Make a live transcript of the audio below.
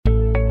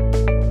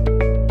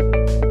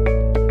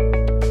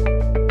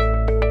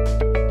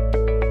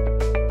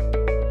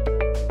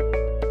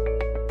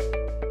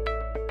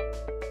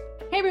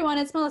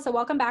Melissa.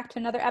 Welcome back to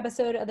another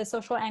episode of the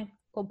Social Angle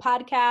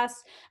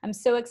Podcast. I'm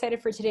so excited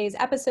for today's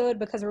episode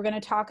because we're going to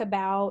talk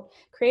about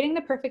creating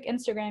the perfect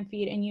Instagram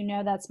feed, and you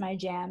know that's my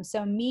jam.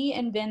 So me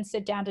and Vin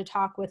sit down to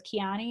talk with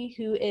Kiani,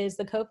 who is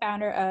the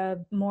co-founder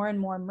of More and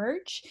More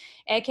Merch,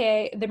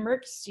 aka the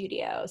Merch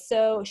Studio.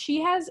 So she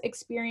has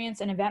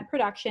experience in event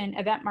production,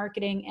 event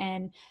marketing,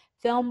 and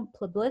film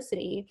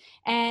publicity,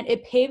 and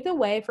it paved the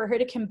way for her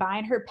to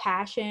combine her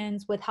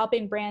passions with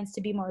helping brands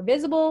to be more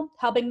visible,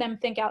 helping them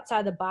think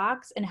outside the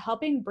box, and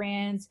helping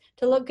brands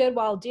to look good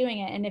while doing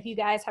it. And if you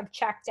guys have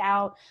checked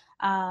out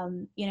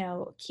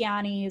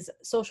Kiani's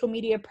social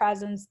media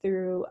presence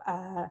through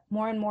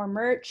More and More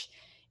Merch,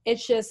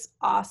 it's just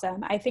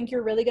awesome. I think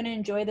you're really going to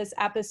enjoy this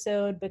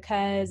episode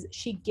because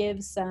she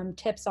gives some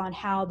tips on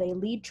how they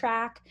lead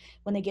track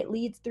when they get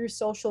leads through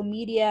social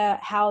media,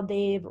 how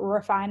they've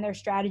refined their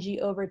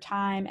strategy over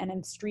time and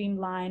then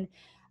streamlined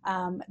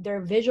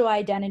their visual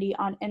identity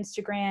on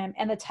Instagram,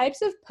 and the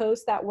types of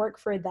posts that work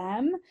for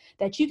them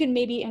that you can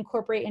maybe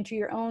incorporate into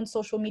your own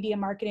social media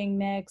marketing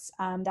mix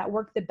that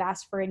work the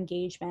best for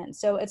engagement.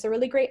 So it's a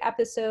really great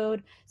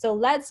episode. So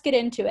let's get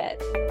into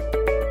it.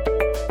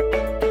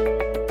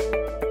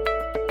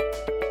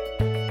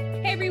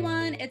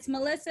 It's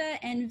Melissa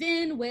and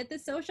Vin with The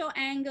Social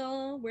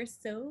Angle. We're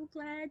so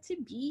glad to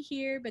be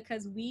here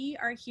because we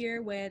are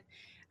here with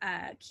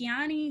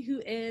Kiani, who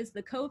is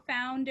the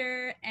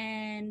co-founder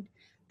and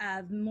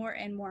of More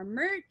and More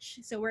Merch.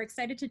 So we're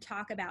excited to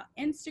talk about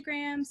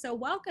Instagram. So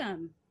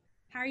welcome.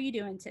 How are you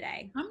doing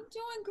today? I'm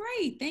doing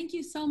great. Thank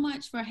you so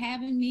much for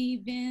having me,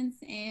 Vince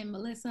and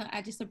Melissa.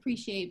 I just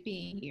appreciate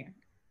being here.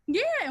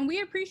 Yeah, and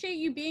we appreciate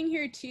you being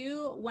here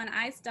too. When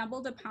I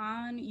stumbled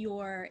upon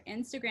your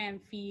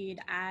Instagram feed,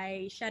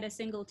 I shed a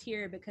single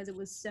tear because it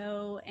was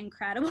so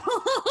incredible.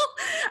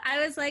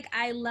 I was like,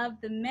 I love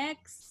the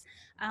mix.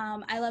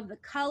 I love the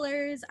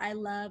colors. I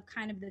love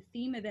kind of the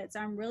theme of it. So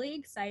I'm really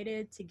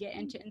excited to get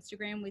into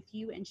Instagram with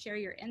you and share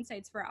your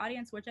insights for our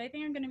audience, which I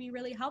think are going to be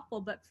really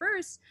helpful. But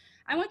first,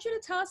 I want you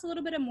to tell us a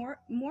little bit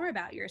more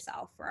about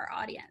yourself for our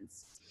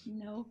audience.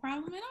 No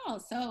problem at all.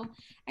 So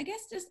I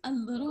guess just a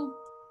little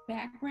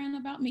background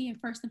about me,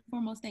 and first and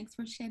foremost, thanks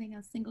for shedding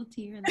a single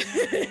tear.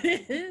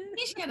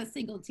 You shed a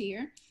single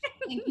tear.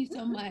 Thank you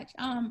so much.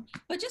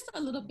 But just a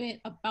little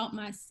bit about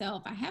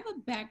myself. I have a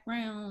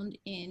background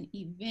in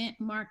event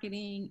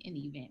marketing and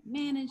event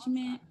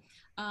management.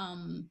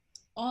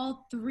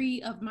 All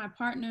three of my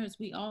partners,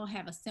 we all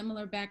have a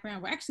similar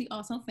background. We're actually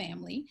also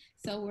family.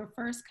 So we're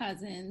first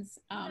cousins.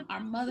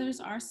 Our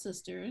mothers are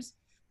sisters.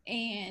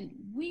 And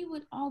we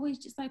would always,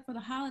 just like for the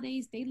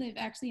holidays, they live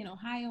actually in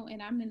Ohio and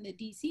I'm in the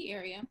DC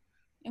area.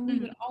 And we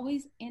would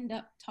always end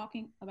up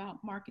talking about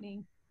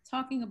marketing,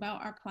 talking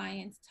about our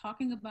clients,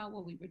 talking about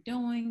what we were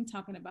doing,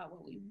 talking about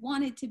what we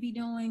wanted to be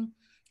doing.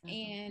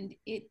 And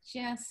it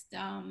just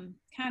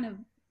kind of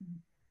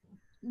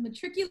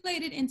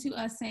matriculated into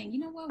us saying, you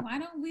know what, why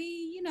don't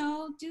we,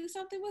 do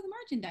something with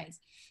merchandise?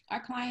 Our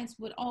clients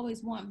would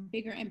always want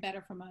bigger and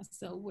better from us.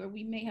 So where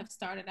we may have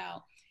started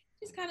out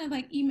just kind of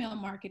like email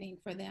marketing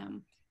for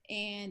them,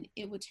 and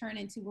it would turn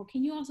into, well,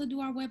 can you also do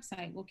our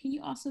website? Well, can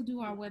you also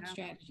do our web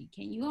strategy?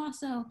 Can you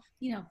also,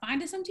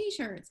 find us some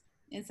t-shirts?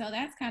 And so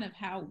that's kind of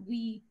how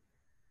we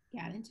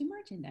got into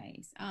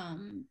merchandise.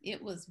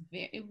 It was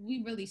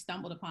we really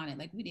stumbled upon it.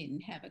 Like, we didn't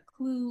have a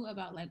clue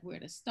about like where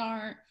to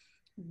start,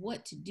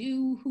 what to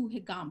do, who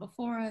had gone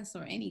before us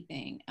or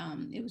anything.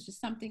 It was just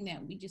something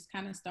that we just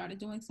kind of started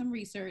doing some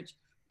research.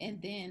 And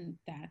then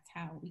that's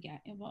how we got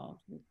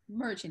involved with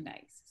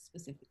merchandise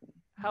specifically.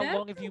 How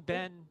long have you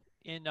been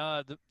in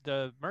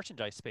the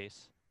merchandise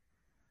space?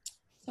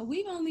 So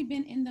we've only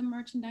been in the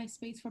merchandise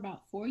space for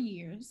about 4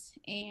 years.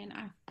 And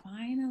I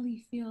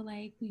finally feel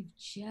like we've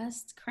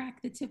just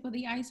cracked the tip of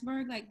the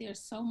iceberg. Like, there's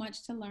so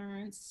much to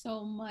learn,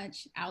 so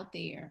much out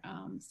there,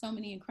 so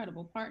many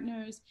incredible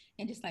partners,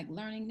 and just like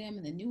learning them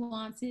and the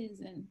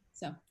nuances. And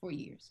so 4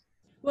 years.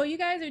 Well, you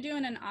guys are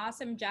doing an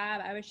awesome job.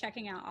 I was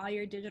checking out all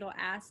your digital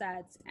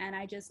assets, and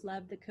I just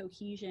love the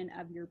cohesion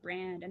of your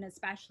brand, and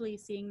especially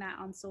seeing that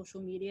on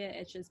social media.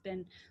 It's just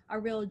been a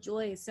real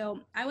joy. So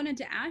I wanted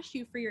to ask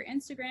you for your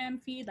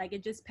Instagram feed, like,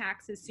 it just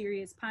packs a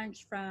serious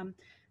punch from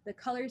the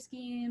color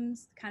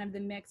schemes, kind of the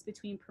mix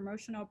between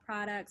promotional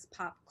products,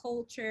 pop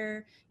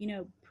culture,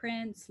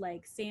 prints,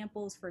 like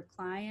samples for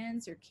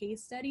clients or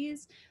case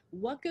studies.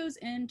 What goes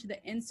into the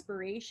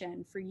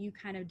inspiration for you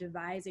kind of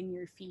devising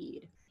your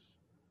feed?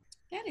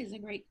 That is a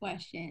great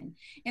question.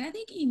 And I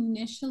think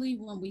initially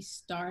when we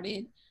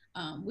started,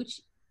 which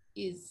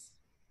is,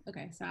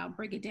 okay, so I'll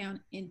break it down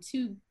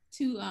into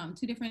two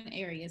different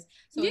areas.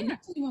 So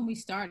initially when we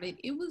started,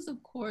 it was,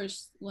 of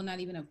course, well, not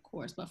even of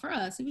course, but for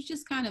us, it was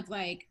just kind of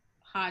like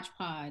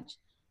hodgepodge.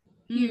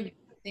 Here are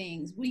different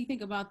things. What do you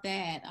think about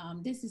that?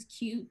 This is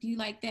cute. Do you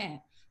like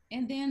that?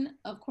 And then,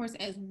 of course,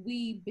 as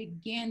we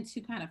began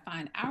to kind of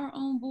find our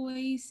own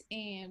voice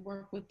and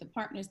work with the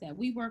partners that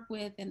we work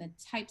with and the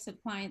types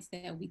of clients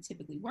that we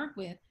typically work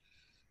with,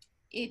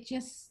 it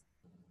just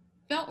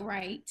felt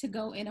right to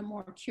go in a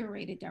more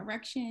curated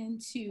direction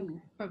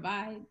to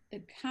provide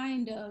the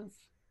kind of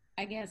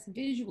I guess,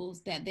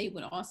 visuals that they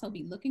would also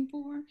be looking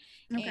for,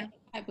 Okay. and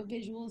type of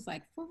visuals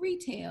like for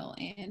retail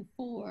and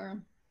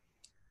for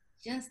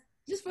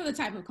just for the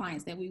type of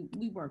clients that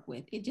we work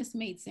with. It just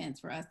made sense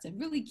for us to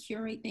really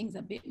curate things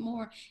a bit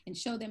more and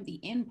show them the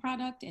end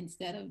product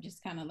instead of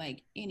just kind of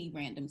like any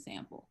random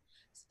sample.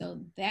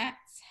 So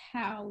that's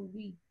how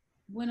we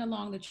went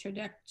along the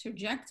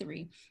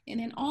trajectory. And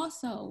then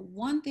also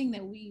one thing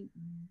that we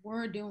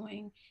were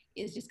doing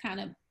is just kind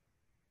of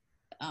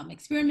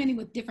experimenting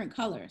with different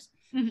colors.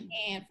 Mm-hmm.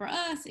 And for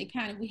us, it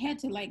kind of, we had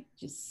to like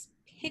just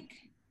pick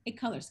a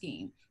color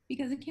scheme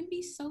because it can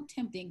be so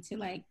tempting to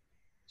like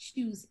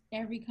choose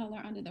every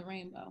color under the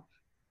rainbow.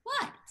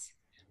 But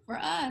for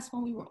us,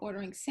 when we were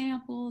ordering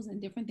samples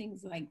and different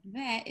things like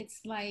that,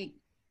 it's like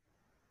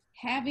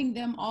having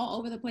them all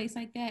over the place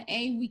like that.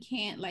 We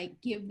can't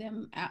like give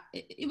them out.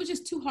 It was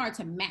just too hard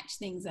to match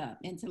things up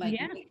and to like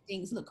make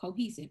things look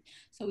cohesive.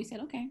 So we said,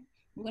 okay,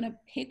 we're going to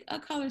pick a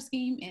color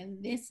scheme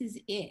and this is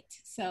it.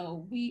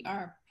 So we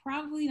are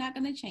probably not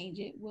going to change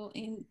it. We'll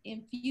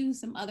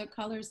infuse some other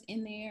colors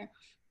in there.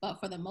 But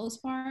for the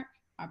most part,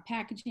 our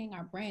packaging,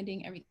 our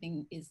branding,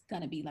 everything is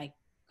going to be like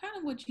kind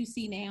of what you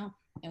see now.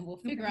 And we'll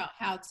figure out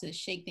how to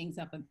shake things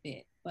up a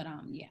bit. But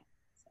yeah.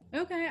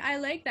 Okay, I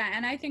like that.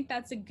 And I think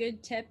that's a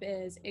good tip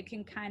is it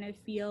can kind of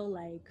feel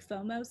like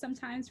FOMO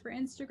sometimes for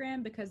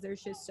Instagram because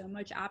there's just so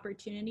much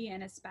opportunity.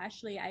 And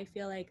especially I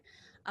feel like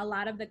a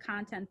lot of the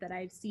content that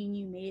I've seen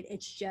you made,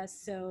 it's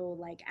just so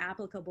like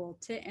applicable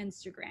to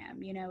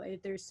Instagram. You know,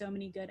 there's so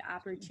many good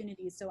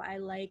opportunities. So I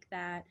like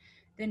that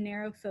the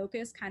narrow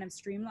focus kind of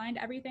streamlined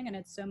everything. And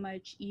it's so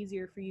much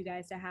easier for you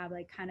guys to have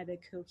like kind of a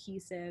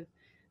cohesive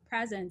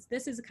presence.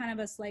 This is kind of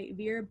a slight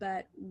veer,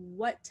 but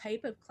what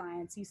type of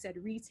clients? You said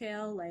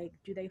retail, like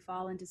do they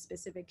fall into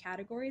specific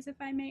categories, if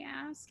I may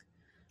ask?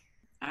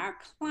 Our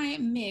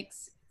client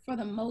mix, for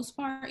the most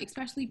part,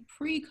 especially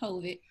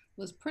pre-COVID,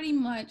 was pretty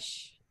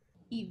much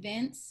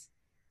events,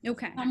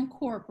 some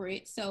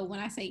corporate. So when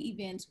I say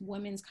events,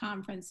 women's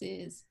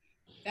conferences,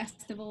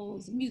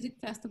 festivals, music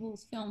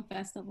festivals, film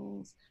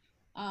festivals,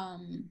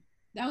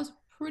 that was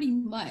pretty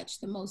much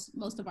the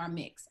most of our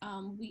mix.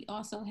 We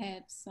also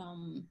had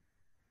some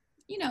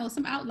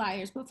some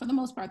outliers, but for the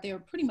most part, they were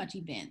pretty much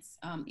events,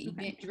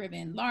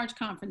 event-driven, large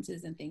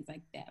conferences and things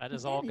like that. That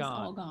is all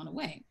gone. All gone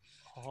away.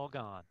 All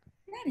gone.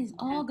 That is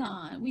all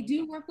gone. We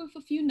do work with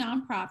a few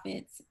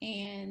nonprofits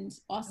and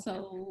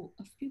also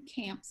a few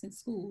camps and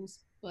schools,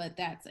 but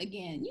that's,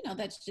 again,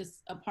 that's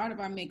just a part of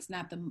our mix,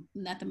 not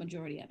the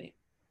majority of it.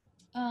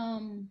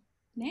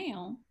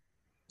 Now,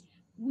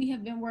 we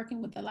have been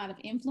working with a lot of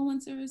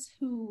influencers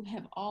who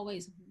have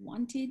always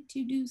wanted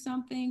to do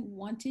something,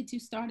 wanted to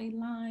start a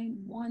line,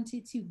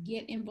 wanted to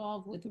get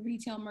involved with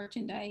retail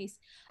merchandise,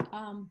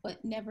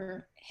 but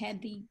never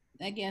had the,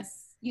 I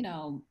guess,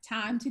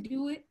 time to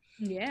do it.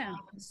 Yeah.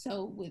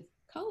 So with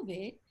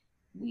COVID,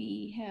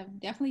 we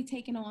have definitely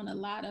taken on a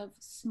lot of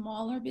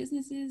smaller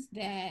businesses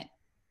that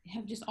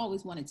have just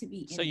always wanted to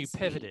be in So you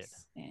pivoted.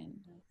 And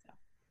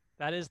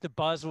that is the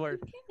buzzword.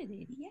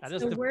 Pivoted, yes. That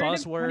is the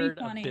buzzword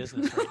of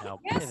business right now.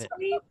 Yes,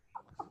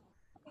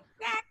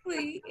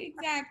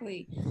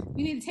 exactly.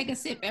 We need to take a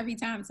sip every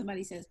time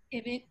somebody says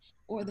pivot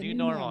or the new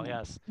normal.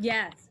 Yes.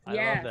 I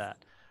love that.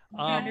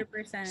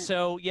 100%.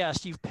 So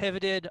yes, you've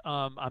pivoted.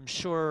 I'm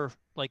sure,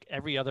 like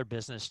every other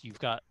business, you've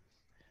got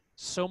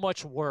so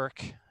much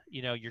work.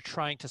 You're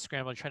trying to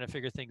scramble, trying to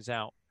figure things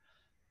out,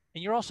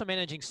 and you're also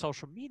managing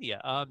social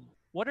media.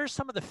 What are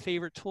some of the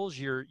favorite tools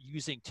you're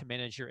using to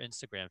manage your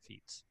Instagram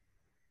feeds?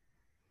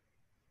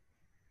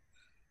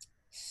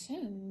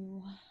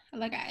 So,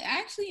 like, I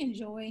actually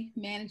enjoy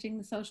managing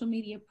the social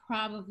media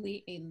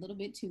probably a little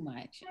bit too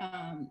much.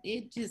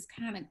 It just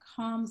kind of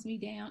calms me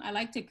down. I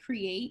like to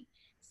create,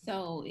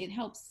 so it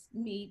helps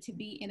me to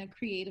be in a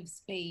creative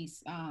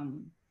space,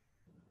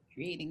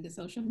 creating the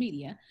social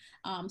media.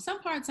 Some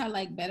parts I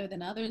like better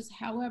than others.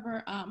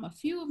 However, a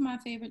few of my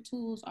favorite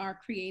tools are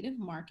Creative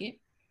Market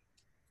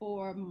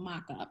for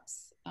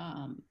mock-ups.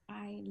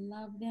 I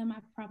love them.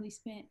 I've probably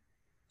spent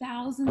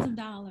thousands of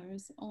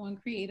dollars on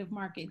Creative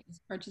Market,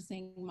 just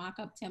purchasing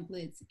mock-up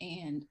templates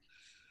and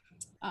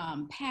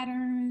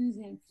patterns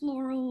and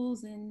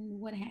florals and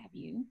what have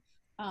you.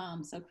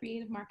 So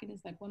Creative Market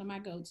is like one of my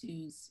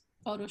go-tos.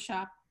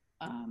 Photoshop,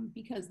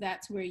 because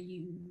that's where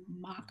you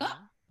mock up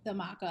the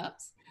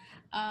mock-ups.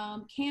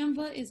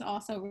 Canva is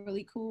also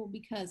really cool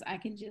because I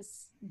can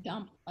just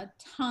dump a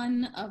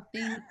ton of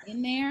things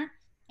in there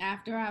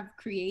after I've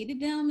created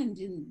them and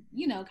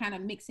then, kind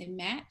of mix and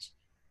match.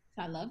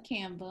 So I love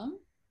Canva.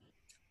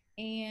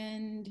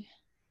 And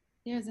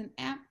there's an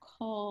app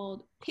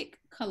called Pick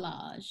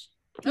Collage.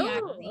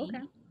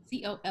 Collage.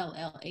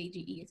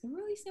 It's a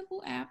really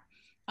simple app.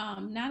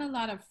 Not a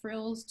lot of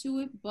frills to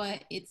it,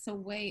 but it's a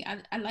way,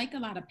 I like a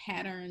lot of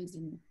patterns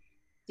and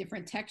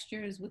different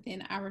textures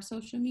within our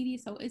social media.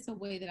 So it's a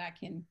way that I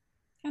can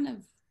kind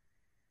of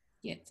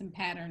get some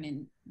pattern,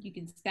 and you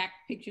can stack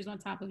pictures on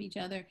top of each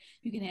other.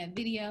 You can have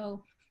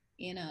video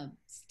and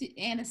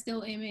a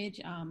still image.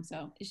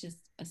 So it's just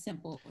a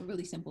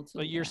really simple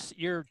tool. But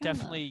you're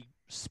definitely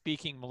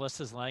speaking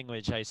Melissa's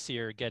language, I see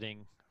her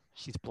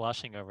she's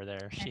blushing over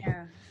there.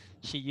 Yeah.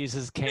 She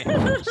uses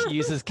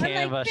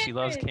Canva. like She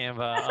loves Pinterest.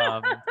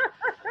 Canva.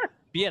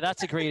 But yeah,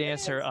 that's a great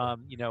answer.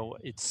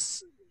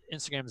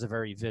 Instagram is a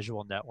very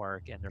visual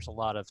network, and there's a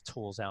lot of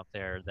tools out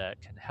there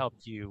that can help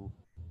you,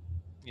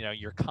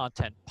 your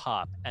content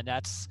pop. And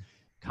that's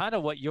kind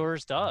of what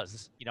yours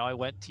does. I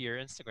went to your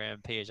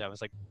Instagram page. I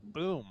was like,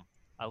 boom,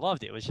 I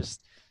loved it.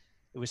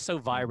 It was so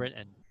vibrant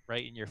and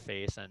right in your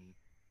face. And,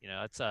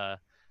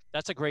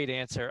 that's a great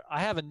answer.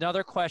 I have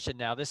another question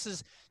now. This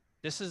is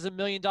 $1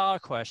 million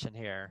question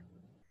here.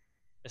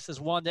 This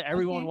is one that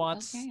everyone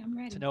wants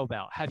to know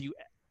about. Have you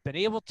been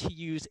able to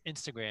use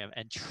Instagram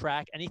and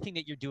track anything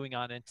that you're doing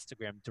on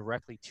Instagram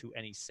directly to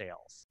any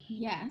sales?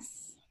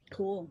 Yes.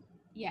 Cool.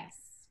 Yes,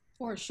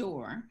 for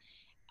sure.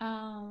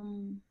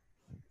 And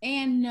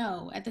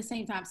no at the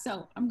same time.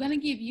 So I'm going to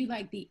give you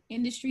like the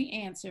industry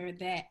answer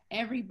that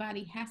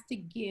everybody has to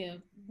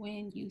give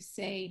when you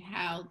say,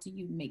 how do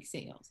you make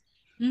sales?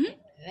 Mm-hmm.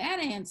 That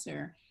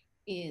answer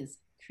is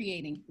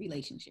creating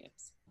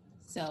relationships.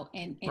 So,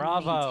 and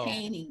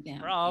maintaining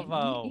them.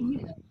 Bravo.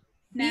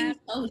 Being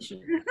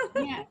social.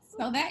 Yeah.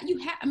 So that you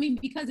have,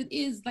 because it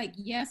is like,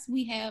 yes,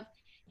 we have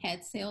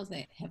had sales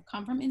that have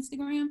come from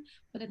Instagram,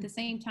 but at the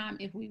same time,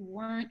 if we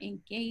weren't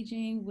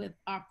engaging with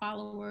our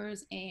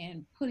followers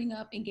and putting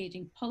up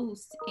engaging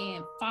posts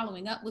and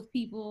following up with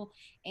people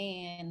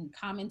and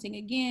commenting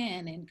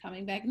again and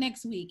coming back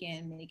next week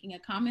and making a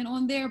comment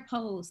on their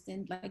post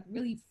and like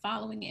really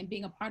following and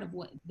being a part of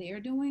what they're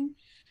doing,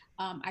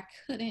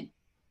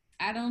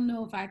 I don't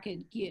know if I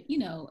could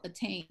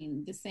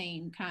attain the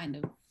same kind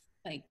of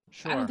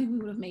sure. I don't think we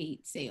would have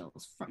made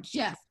sales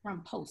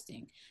from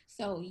posting.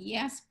 So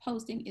yes,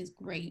 posting is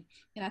great.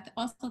 And I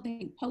also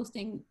think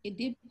posting, it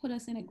did put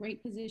us in a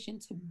great position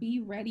to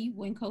be ready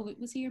when COVID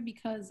was here,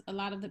 because a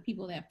lot of the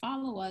people that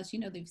follow us,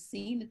 they've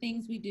seen the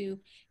things we do.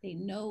 They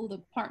know the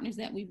partners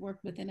that we've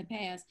worked with in the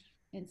past.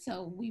 And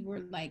so we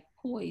were like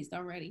poised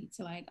already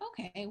to like,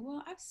 okay,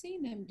 well, I've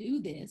seen them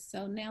do this.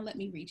 So now let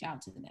me reach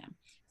out to them.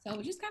 So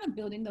just kind of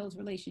building those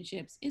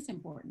relationships is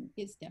important.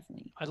 It's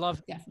definitely. I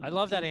love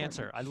that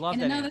answer. I love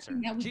that answer.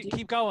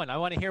 Keep going. I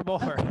want to hear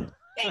more. Okay.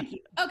 Thank you.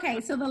 Okay.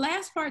 So the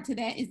last part to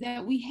that is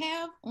that we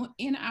have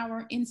on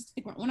our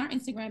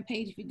Instagram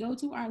page, if you go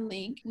to our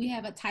link, we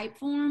have a type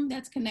form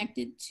that's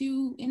connected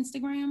to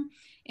Instagram.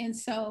 And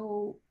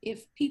so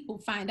if people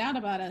find out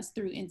about us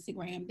through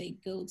Instagram, they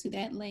go to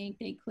that link,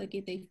 they click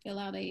it, they fill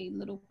out a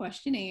little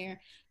questionnaire,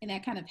 and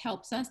that kind of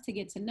helps us to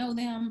get to know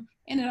them.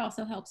 And it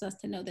also helps us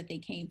to know that they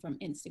came from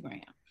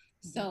Instagram.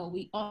 So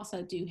we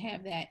also do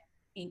have that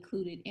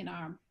included in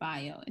our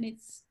bio, and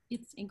it's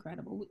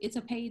incredible. It's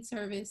a paid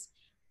service,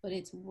 but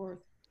it's worth.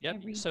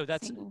 Yep. So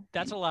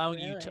that's allowing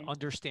you to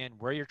understand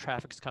where your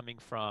traffic's coming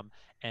from,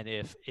 and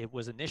if it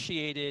was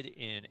initiated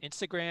in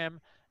Instagram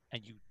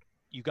and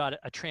you got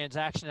a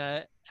transaction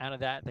out of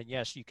that, then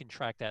yes, you can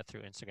track that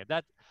through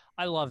Instagram.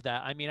 I love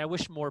that. I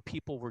wish more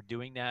people were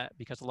doing that,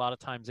 because a lot of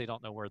times they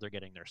don't know where they're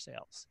getting their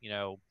sales.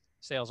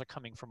 Sales are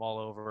coming from all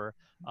over.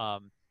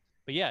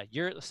 But yeah,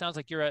 it sounds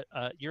like you're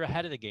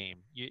ahead of the game.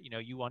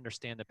 You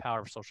understand the power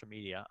of social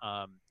media,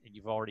 and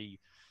you've already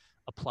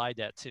applied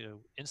that to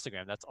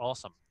Instagram. That's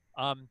awesome.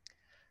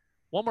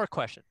 One more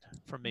question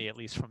from me, at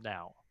least from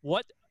now.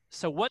 What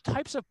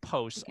types of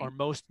posts are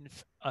most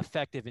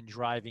effective in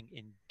driving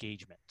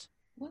engagement?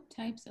 What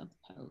types of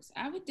posts?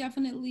 I would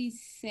definitely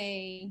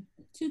say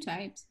 2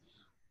 types.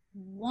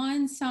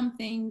 One,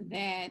 something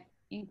that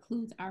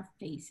includes our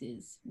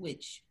faces,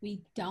 which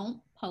we don't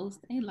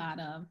post a lot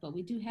of, but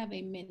we do have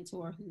a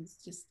mentor who's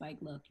just like,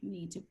 look, you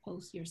need to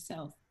post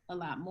yourself a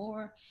lot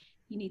more.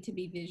 You need to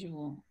be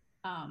visual.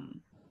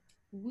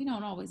 We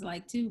don't always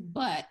like to,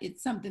 but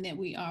it's something that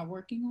we are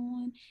working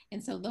on.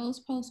 And so those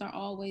posts are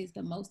always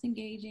the most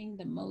engaging,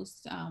 the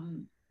most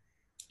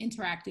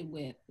interacted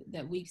with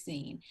that we've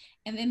seen.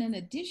 And then in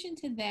addition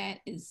to that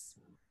is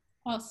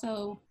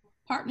also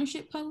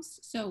partnership posts.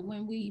 So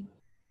when we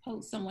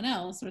post someone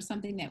else or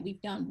something that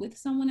we've done with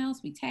someone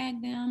else, we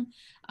tag them.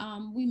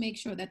 We make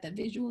sure that the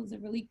visual is a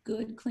really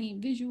good,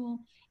 clean visual.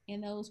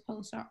 And those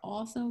posts are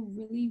also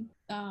really,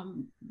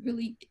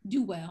 really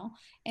do well.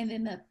 And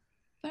then the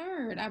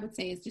third, I would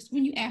say, is just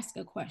when you ask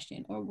a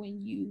question, or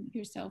when you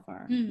yourself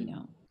are,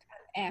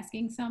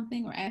 asking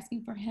something, or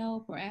asking for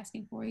help, or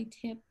asking for a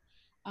tip,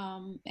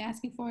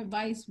 asking for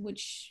advice.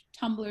 Which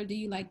Tumblr do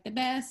you like the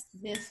best?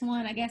 This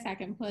one, I guess I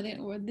can put it,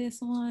 or this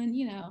one,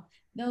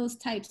 those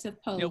types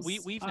of posts.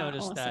 We've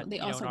noticed that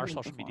in our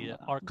social media,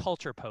 our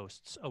culture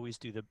posts always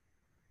do the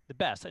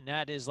best, and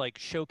that is like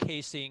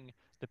showcasing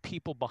the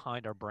people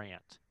behind our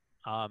brand.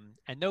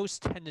 And those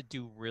tend to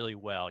do really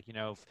well.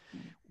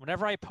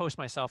 Whenever I post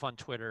myself on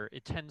Twitter,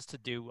 it tends to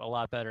do a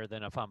lot better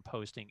than if I'm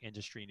posting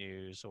industry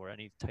news or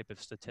any type of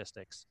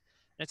statistics.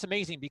 And it's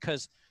amazing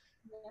because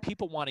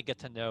people want to get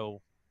to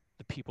know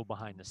the people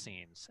behind the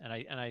scenes. And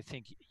I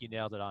think you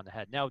nailed it on the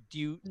head. Now, do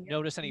you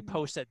notice any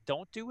posts that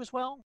don't do as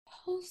well?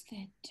 Posts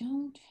that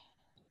don't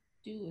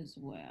do as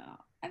well.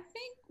 I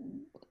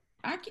think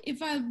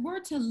If I were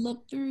to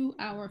look through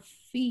our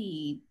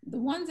feed, the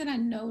ones that I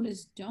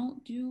notice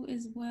don't do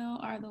as well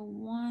are the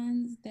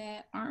ones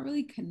that aren't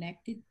really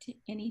connected to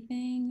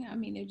anything. I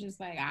mean, they're just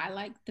like, I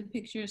like the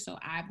picture, so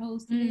I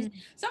posted it.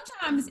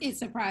 Sometimes it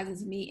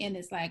surprises me and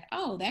it's like,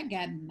 oh, that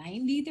got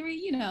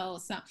 93,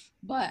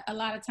 but a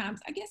lot of times,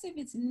 I guess if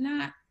it's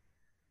not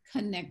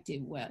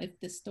connected well, if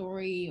the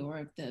story or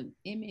if the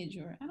image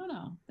or I don't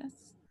know, that's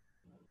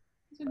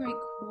a great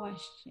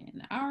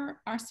question. Our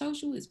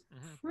social is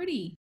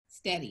pretty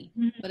steady,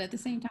 but at the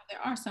same time, there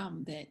are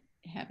some that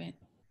haven't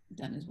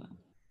done as well.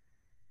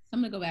 So I'm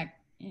gonna go back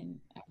and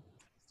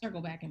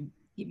circle back and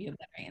give you a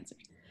better answer.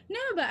 No,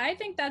 but I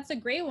think that's a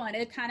great one.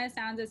 It kind of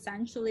sounds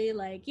essentially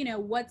like,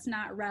 what's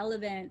not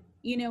relevant,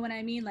 you know what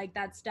I mean? Like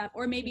that stuff,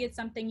 or maybe it's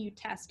something you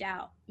test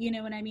out, you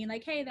know what I mean?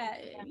 Like, hey,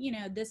 that,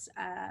 this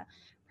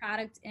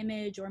product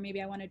image, or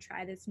maybe I want to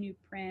try this new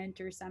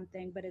print or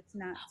something, but it's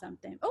not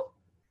something. Oh,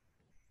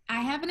 I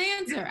have an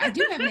answer. I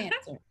do have an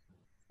answer.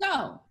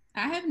 So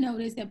I have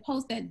noticed that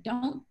posts that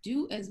don't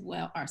do as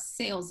well are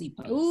salesy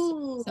posts.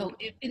 Ooh. So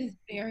if it is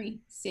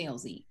very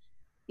salesy,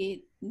 it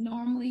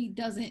normally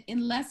doesn't,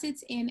 unless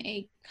it's in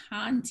a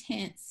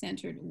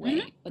content-centered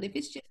way. But if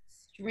it's just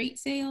straight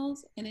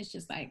sales and it's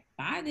just like,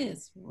 buy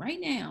this right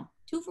now,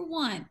 2 for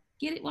 1,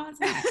 get it while it's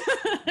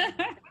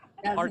hot.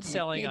 Hard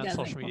selling on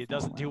social media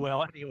doesn't do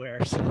well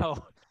anywhere.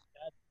 So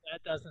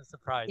that doesn't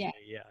surprise me.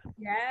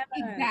 Yeah,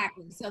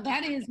 exactly. So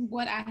that is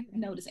what I have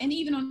noticed. And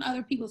even on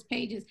other people's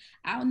pages,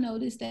 I'll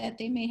notice that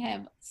they may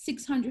have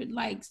 600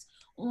 likes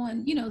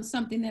on,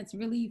 something that's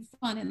really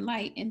fun and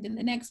light. And then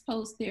the next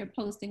post they're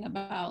posting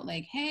about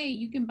like, hey,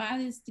 you can buy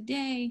this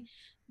today,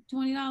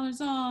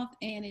 $20 off.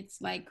 And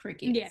it's like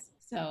crickets. Yeah.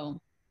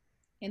 So,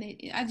 and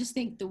I just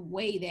think the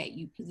way that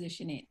you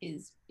position it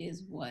is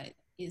what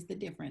is the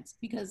difference,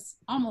 because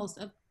almost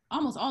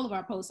all of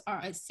our posts are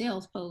a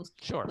sales post,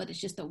 sure, but it's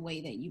just the way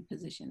that you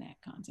position that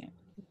content.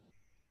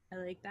 I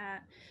like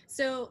that.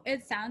 So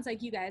it sounds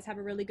like you guys have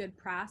a really good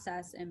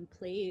process in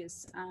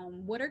place.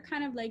 What are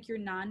kind of like your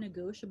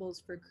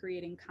non-negotiables for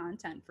creating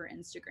content for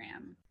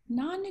Instagram?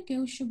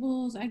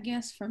 Non-negotiables, I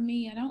guess for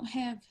me, I don't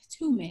have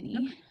too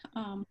many.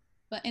 Okay.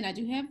 And I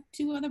do have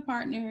 2 other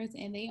partners,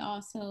 and they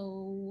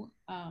also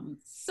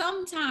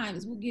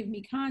sometimes will give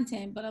me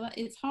content, but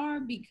it's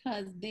hard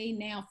because they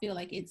now feel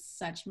like it's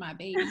such my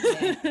baby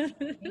that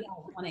they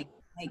don't want to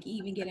like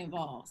even get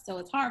involved. So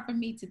it's hard for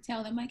me to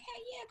tell them like,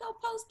 hey, yeah, go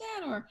post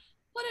that or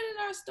put it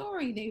in our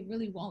story. They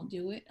really won't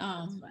do it.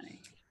 That's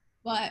funny.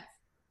 But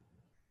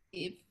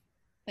if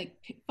like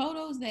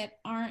photos that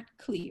aren't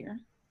clear,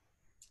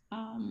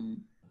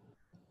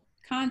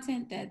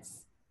 content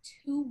that's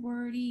too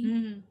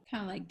wordy,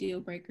 kind of like deal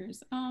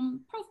breakers,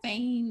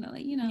 profane,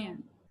 like,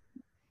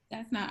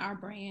 that's not our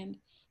brand.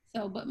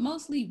 So, but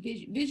mostly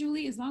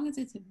visually, as long as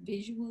it's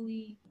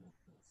visually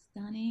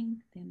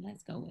stunning, then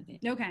let's go with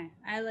it. Okay,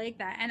 I like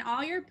that. And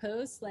all your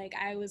posts, like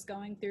I was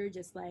going through,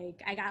 just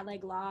like I got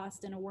like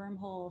lost in a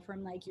wormhole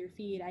from like your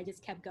feed. I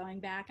just kept going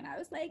back and I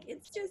was like,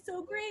 it's just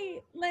so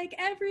great. Like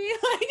every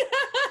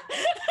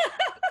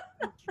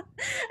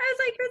I was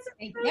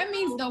like, that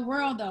means the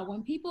world though.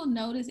 When people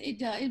notice,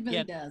 it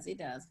really does. It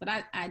does. But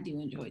I do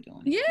enjoy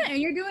doing it. Yeah,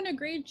 and you're doing a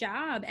great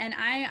job. And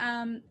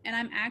I'm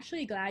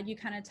actually glad you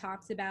kind of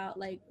talked about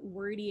like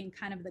wordy and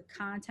kind of the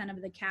content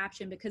of the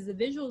caption, because the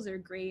visuals are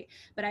great.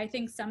 But I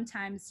think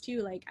sometimes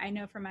too, like I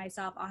know for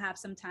myself, I'll have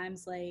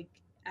sometimes like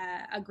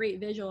a great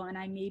visual and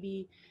I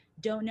maybe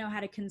don't know how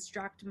to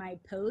construct my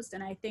post.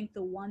 And I think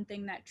the one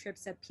thing that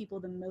trips up people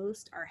the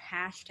most are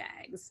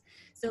hashtags.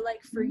 So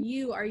like for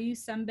you, are you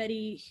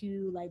somebody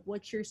who like,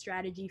 what's your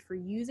strategy for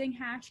using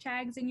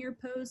hashtags in your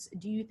posts?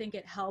 Do you think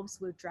it helps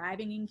with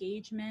driving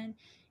engagement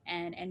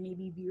and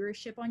maybe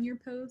viewership on your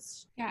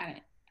posts? Got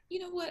it. You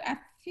know what? I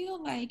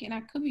feel like, and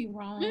I could be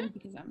wrong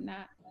because I'm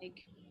not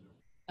like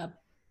a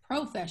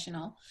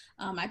professional.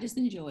 I just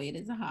enjoy it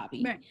as a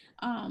hobby. Right.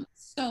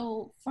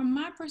 So from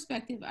my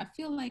perspective, I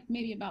feel like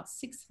maybe about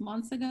 6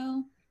 months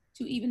ago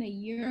to even a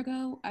year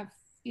ago, I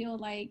feel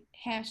like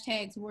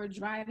hashtags were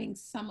driving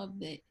some of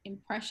the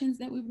impressions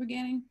that we were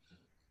getting.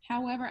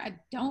 However, I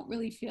don't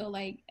really feel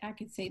like I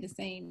could say the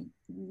same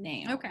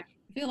now. Okay.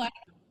 I feel like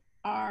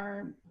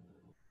our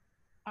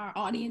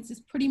audience is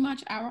pretty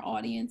much our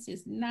audience.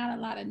 Is not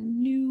a lot of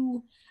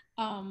new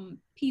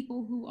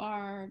people who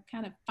are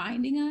kind of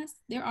finding us.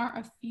 There are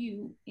a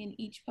few in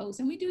each post,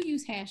 and we do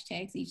use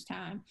hashtags each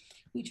time.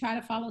 We try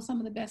to follow some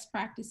of the best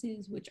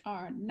practices, which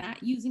are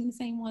not using the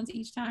same ones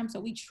each time.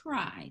 So we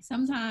try.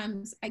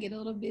 Sometimes I get a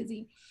little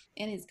busy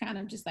and it's kind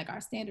of just like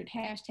our standard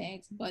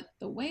hashtags. But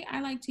the way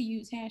I like to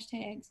use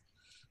hashtags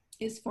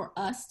is for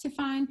us to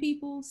find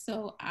people.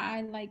 So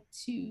I like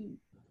to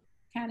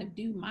kind of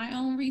do my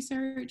own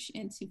research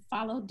and to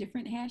follow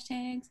different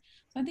hashtags.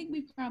 So I think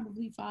we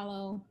probably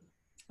follow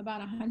about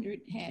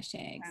 100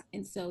 hashtags.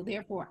 And so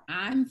therefore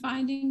I'm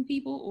finding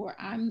people, or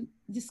I'm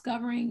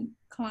discovering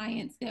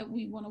clients that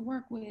we want to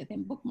work with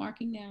and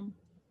bookmarking them.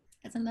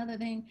 That's another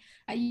thing.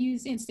 I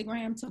use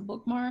Instagram to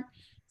bookmark.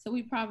 So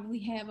we probably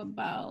have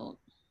about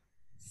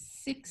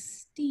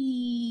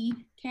 60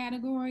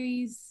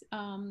 categories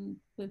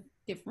with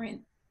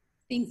different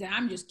things that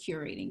I'm just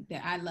curating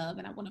that I love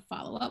and I want to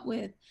follow up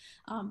with,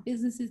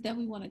 businesses that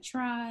we want to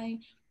try,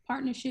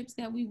 partnerships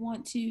that we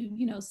want to,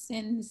 you know,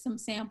 send some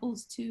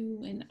samples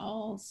to, and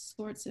all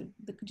sorts of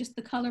just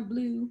the color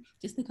blue,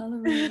 just the color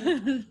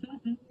red,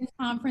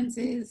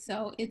 conferences.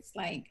 So it's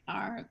like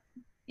our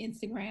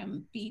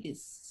Instagram feed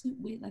is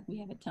we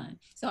have a ton.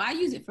 So I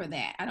use it for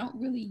that. I don't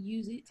really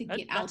use it to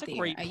get out there. That's a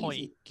great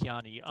point,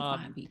 Kiani.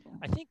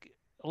 I think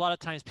a lot of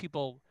times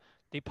people,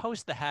 they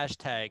post the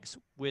hashtags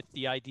with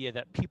the idea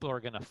that people are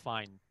going to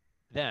find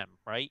them,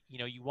 right? You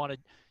know, you want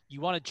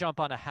to jump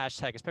on a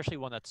hashtag, especially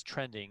one that's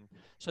trending,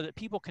 so that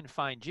people can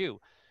find you.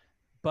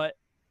 But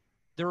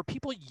there are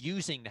people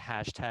using the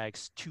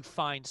hashtags to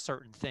find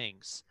certain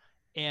things,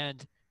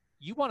 and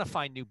you want to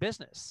find new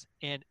business.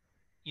 And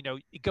you know,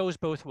 it goes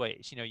both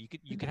ways. You know,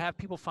 you could have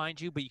people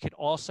find you, but you could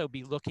also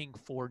be looking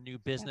for new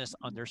business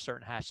under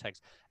certain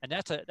hashtags. And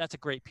that's a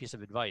great piece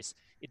of advice.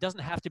 It doesn't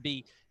have to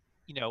be,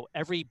 you know,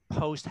 every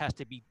post has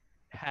to be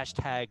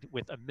hashtagged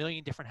with a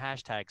million different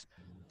hashtags.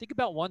 Think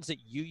about ones that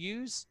you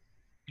use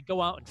and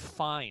go out and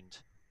find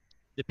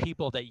the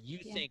people that you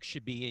think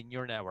should be in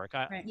your network.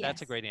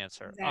 That's a great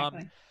answer.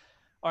 Exactly.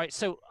 All right,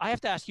 so I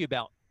have to ask you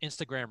about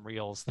Instagram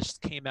Reels. This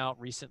came out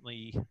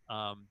recently.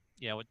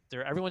 You know,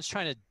 everyone's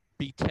trying to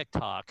be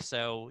TikTok.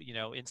 So, you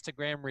know,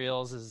 Instagram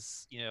Reels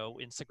is, you know,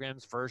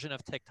 Instagram's version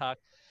of TikTok.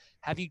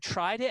 Have you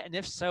tried it? And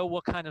if so,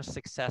 what kind of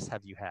success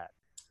have you had?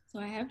 So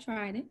I have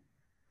tried it.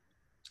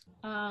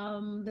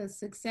 The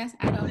success,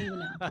 I don't even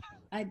know.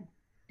 I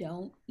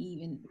don't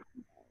even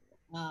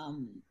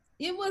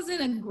it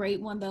wasn't a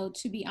great one though,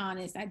 to be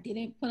honest. I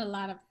didn't put a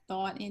lot of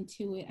thought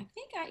into it. I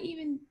think I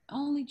even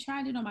only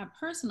tried it on my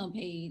personal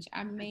page.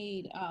 I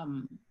made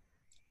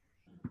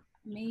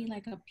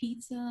like a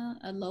pizza,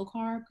 a low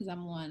carb, because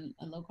I'm on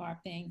a low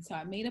carb thing. So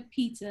I made a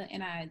pizza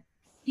and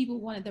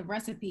people wanted the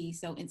recipe.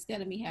 So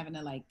instead of me having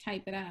to like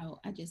type it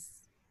out, I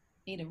just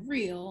made a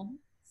reel,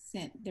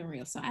 sent the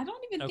reel. So I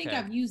don't even think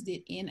I've used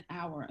it in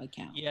our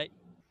account. Yeah.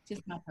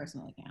 Just my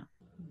personal account.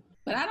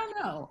 But I don't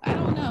know.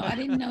 I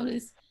didn't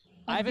notice.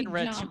 I haven't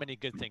read too many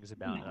good things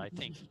about it. I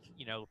think,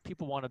 you know,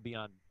 people want to be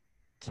on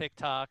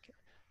TikTok.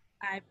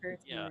 I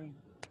personally.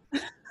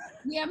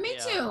 Yeah, me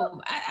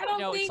too. I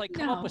don't think, it's like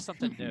come up with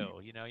something new,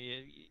 you know,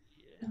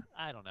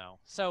 I don't know.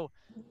 So,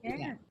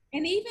 yeah.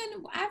 And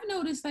even I've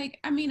noticed, like,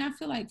 I mean, I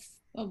feel like,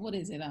 what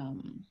is it?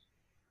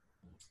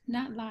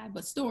 Not live,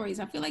 but stories.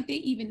 I feel like they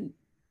even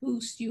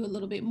boost you a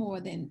little bit more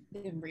than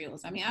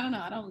Reels. I mean, I don't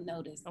know. I don't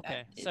notice.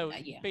 Okay. So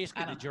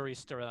basically the jury's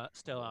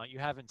still out. You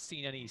haven't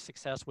seen any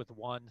success with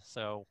one.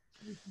 So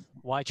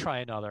why try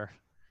another?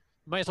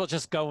 Might as well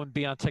just go and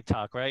be on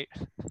TikTok, right?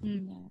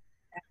 Mm-hmm.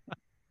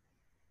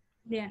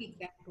 Yeah,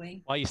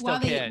 exactly. While you still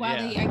can.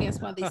 I guess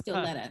while they still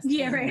let us.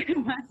 Yeah, right.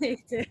 While they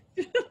do.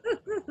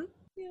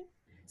 Yeah.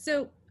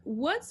 So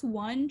what's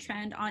one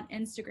trend on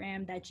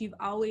Instagram that you've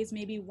always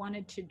maybe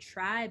wanted to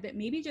try, but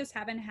maybe just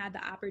haven't had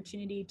the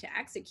opportunity to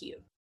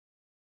execute?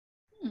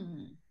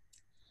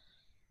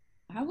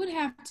 I would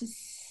have to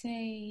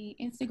say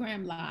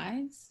Instagram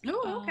Lives.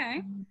 Oh,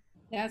 okay.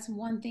 That's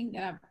one thing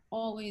that I've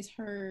always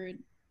heard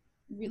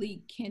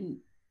really can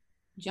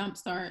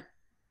jumpstart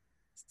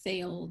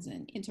sales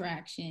and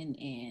interaction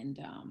and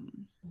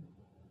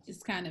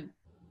just kind of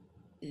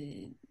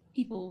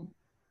people,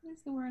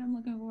 what's the word I'm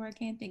looking for? I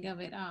can't think of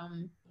it.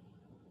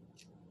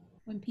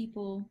 When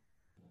people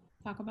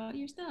talk about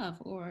your stuff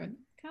or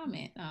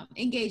comment,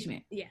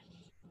 engagement.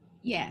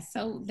 Yeah,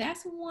 so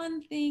that's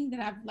one thing that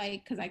I've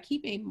like, because I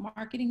keep a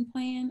marketing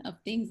plan of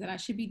things that I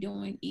should be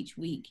doing each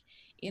week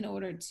in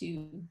order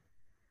to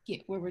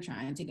get where we're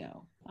trying to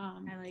go.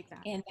 I like that.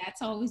 And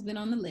that's always been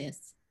on the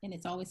list. And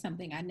it's always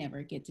something I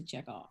never get to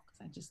check off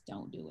because I just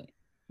don't do it.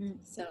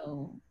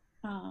 So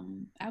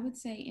I would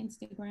say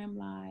Instagram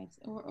Lives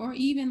or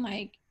even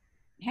like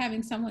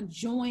having someone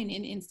join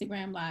an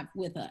Instagram Live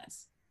with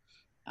us.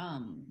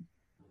 I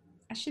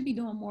should be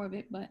doing more of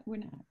it, but we're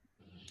not.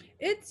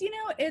 It's, you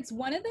know, it's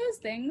one of those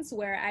things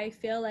where I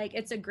feel like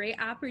it's a great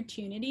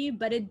opportunity,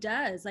 but it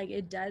does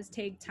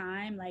take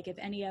time. Like if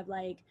any of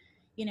like,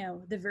 you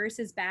know, the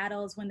versus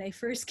battles when they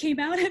first came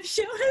out have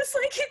shown us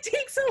like it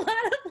takes a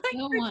lot of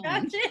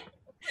like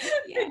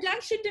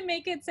production to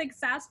make it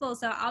successful.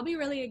 So I'll be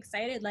really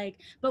excited.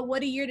 Like, but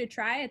what a year to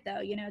try it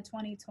though, you know,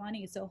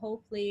 2020. So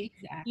hopefully,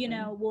 you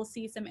know, we'll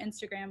see some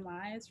Instagram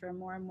Lives for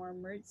more and more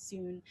merch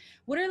soon.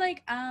 What are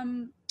like,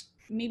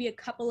 maybe a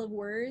couple of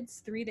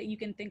words, 3 that you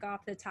can think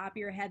off the top of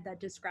your head that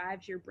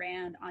describes your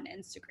brand on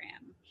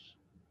Instagram?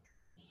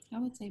 I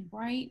would say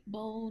bright,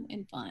 bold,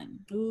 and fun.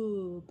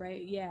 Ooh,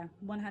 bright. Yeah,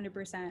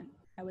 100%.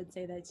 I would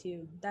say that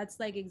too. That's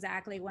like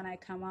exactly when I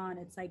come on.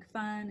 It's like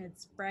fun,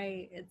 it's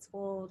bright, it's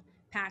bold,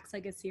 packs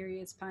like a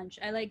serious punch.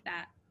 I like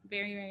that.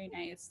 Very, very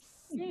nice.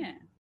 Yeah.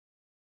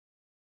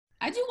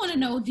 I do want to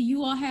know, do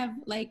you all have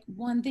like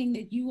one thing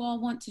that you all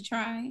want to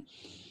try?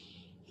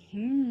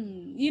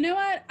 You know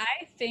what?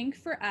 I think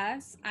for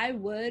us, I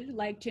would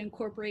like to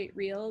incorporate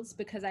Reels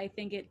because I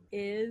think it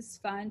is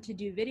fun to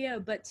do video.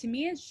 But to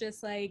me, it's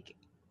just like,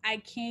 I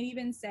can't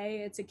even say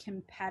it's a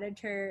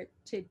competitor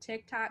to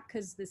TikTok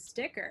because the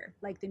sticker,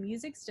 like the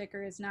music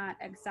sticker, is not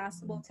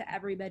accessible to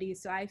everybody.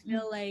 So I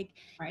feel like,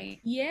 Right.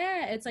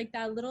 yeah, it's like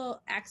that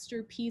little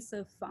extra piece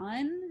of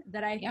fun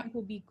that I Yep. think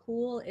will be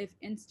cool if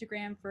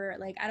Instagram, for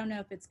like, I don't know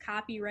if it's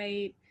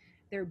copyright,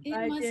 their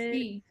It must budget,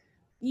 be.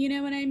 you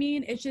know what I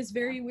mean? It's just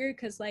very weird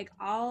because like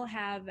I'll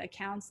have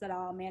accounts that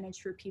I'll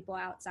manage for people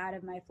outside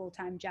of my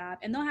full-time job,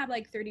 and they'll have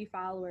like 30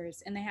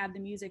 followers and they have the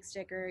music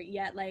sticker,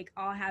 yet like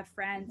I'll have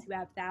friends who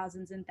have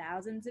thousands and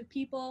thousands of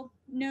people,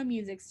 no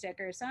music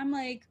sticker. So I'm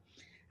like,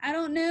 I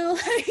don't know.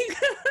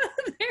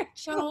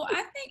 So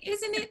I think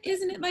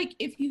isn't it like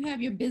if you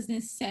have your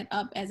business set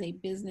up as a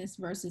business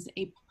versus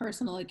a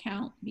personal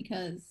account?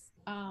 Because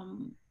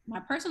my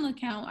personal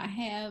account, I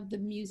have the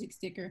music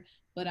sticker,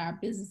 but our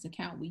business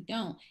account we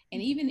don't.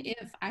 And even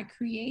if I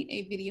create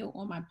a video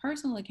on my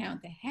personal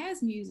account that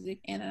has music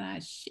and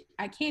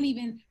I can't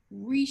even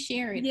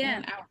reshare it Yeah.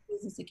 on our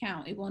business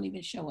account, it won't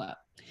even show up.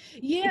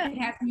 Yeah. If it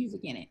has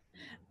music in it.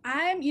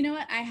 You know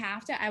what,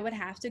 I would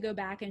have to go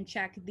back and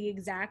check the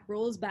exact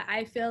rules, but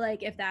I feel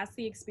like if that's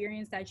the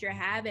experience that you're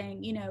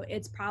having, you know,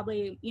 it's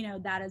probably, you know,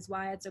 that is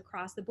why it's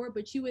across the board.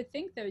 But you would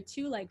think though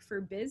too, like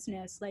for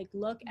business, like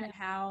look at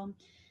how,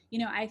 you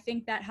know, I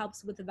think that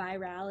helps with the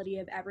virality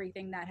of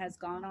everything that has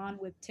gone on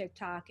with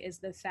TikTok is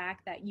the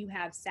fact that you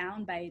have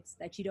sound bites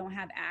that you don't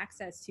have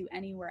access to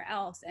anywhere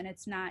else. And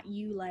it's not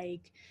you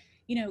like,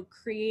 you know,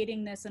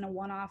 creating this in a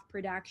one-off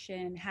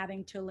production,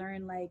 having to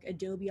learn like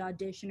Adobe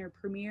Audition or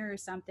Premiere or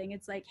something.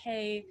 It's like,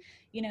 hey,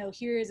 you know,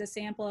 here is a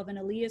sample of an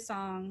Aaliyah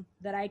song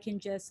that I can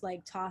just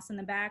like toss in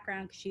the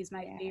background because she's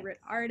my favorite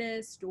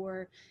artist.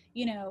 Or,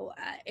 you know,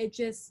 it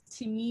just,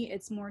 to me,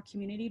 it's more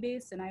community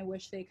based, and I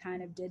wish they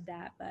kind of did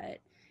that. But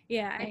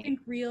yeah, I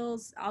think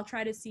Reels, I'll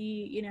try to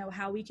see, you know,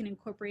 how we can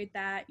incorporate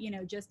that, you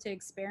know, just to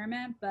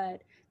experiment.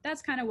 But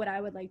that's kind of what I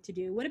would like to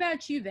do. What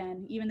about you,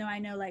 Vin? Even though I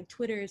know like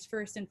Twitter is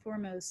first and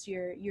foremost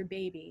your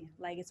baby,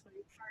 like it's where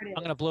you started.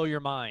 I'm gonna blow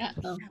your mind.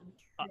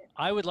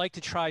 I would like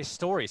to try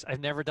stories. I've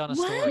never done a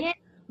story.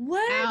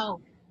 What? Ow.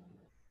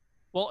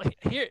 Well,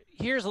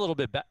 here's a little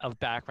bit of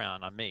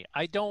background on me.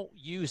 I don't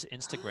use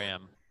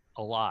Instagram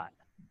a lot.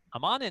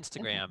 I'm on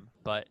Instagram,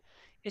 but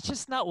it's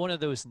just not one of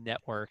those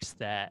networks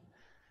that,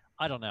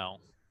 I don't know,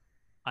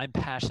 I'm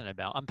passionate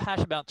about. I'm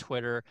passionate about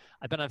Twitter.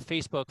 I've been on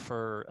Facebook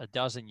for a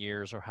dozen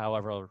years or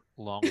however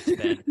long it's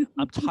been.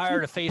 I'm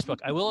tired of Facebook.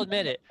 I will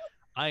admit it.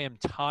 I am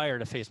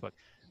tired of Facebook.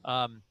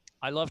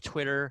 I love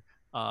Twitter.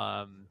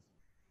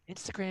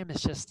 Instagram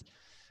is just,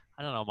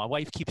 I don't know. My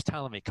wife keeps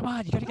telling me, come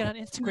on, you got to get on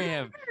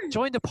Instagram.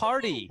 Join the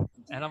party.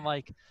 And I'm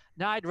like,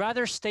 no, I'd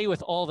rather stay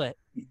with all the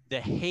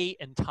hate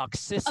and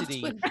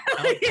toxicity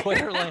on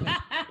Twitter than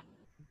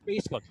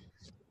Facebook.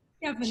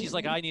 She's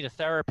like, I need a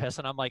therapist,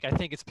 and I'm like, I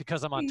think it's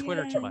because I'm on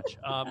Twitter too much.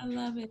 I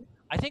love it.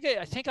 I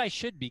think I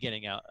should be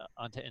getting out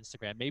onto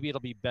Instagram. Maybe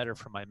it'll be better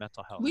for my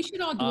mental health. We should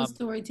all do a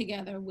story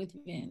together with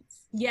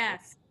Vince.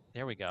 Yes.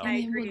 There we go. I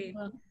agree.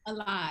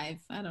 Alive.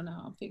 I don't know.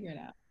 I'll figure it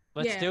out.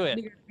 Let's do it.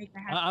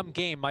 I'm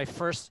game. My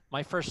first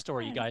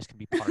story. You guys can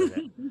be part of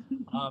it.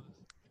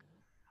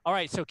 All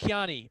right. So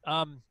Kiani,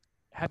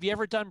 have you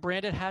ever done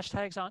branded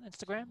hashtags on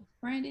Instagram?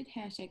 Branded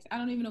hashtags. I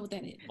don't even know what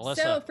that is.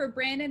 Melissa. So for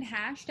branded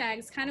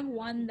hashtags, kind of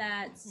one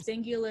that's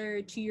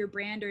singular to your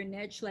brand or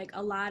niche, like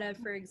a lot of,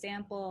 for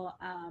example,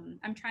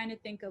 I'm trying to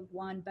think of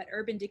one, but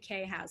Urban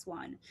Decay has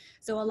one.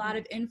 So a lot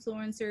of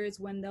influencers,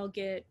 when they'll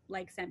get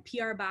like sent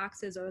PR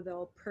boxes or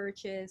they'll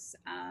purchase,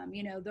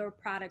 you know, their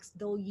products,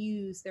 they'll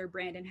use their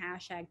branded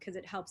hashtag because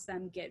it helps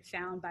them get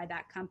found by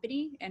that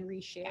company and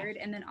reshared.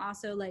 And then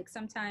also like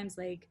sometimes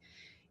like,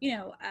 you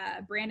know,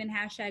 Brandon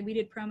hashtag, we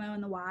did promo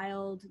in the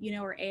wild, you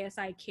know, or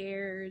ASI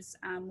cares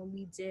when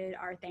we did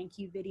our thank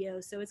you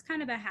video. So it's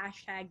kind of a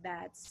hashtag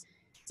that's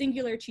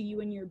singular to you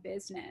and your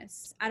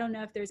business. I don't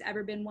know if there's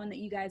ever been one that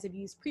you guys have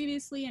used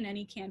previously in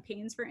any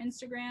campaigns for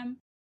Instagram.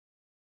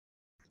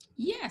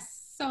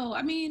 Yes. So,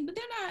 I mean, but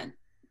they're not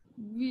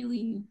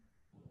really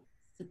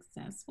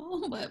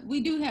successful, but we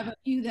do have a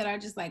few that are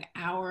just like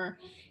our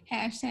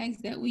hashtags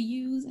that we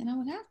use, and I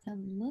would have to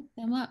look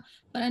them up.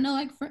 But I know,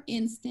 like for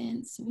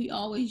instance, we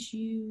always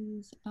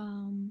use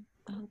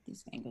I hope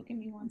this thing will give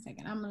me 1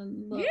 second. I'm gonna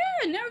look.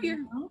 Yeah, no, you're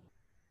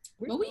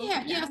but we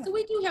have so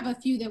we do have a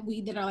few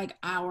that are like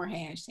our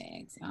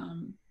hashtags.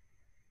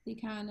 They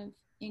kind of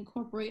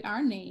incorporate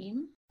our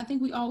name. I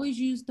think we always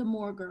use the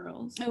More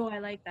Girls. Oh, I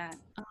like that.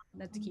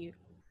 That's cute.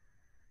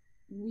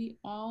 We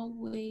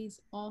always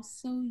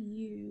also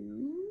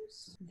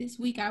use This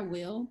Week I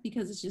Will,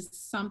 because it's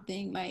just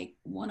something like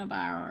one of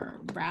our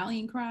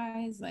rallying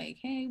cries, like,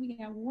 hey, we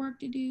got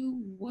work to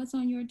do. What's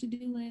on your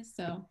to-do list?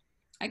 So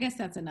I guess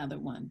that's another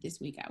one,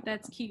 This Week I Will.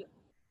 That's cute.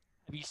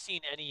 Have you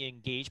seen any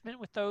engagement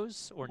with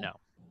those or no?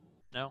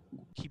 No?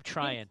 Keep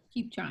trying.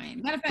 Keep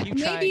trying. Matter of fact,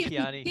 maybe if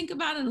you think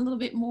about it a little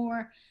bit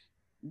more,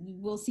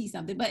 we'll see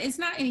something. But it's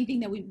not anything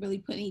that we really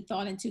put any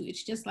thought into.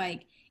 It's just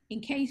like, in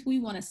case we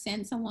want to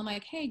send someone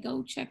like, hey,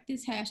 go check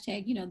this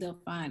hashtag, you know, they'll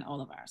find all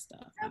of our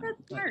stuff. Oh,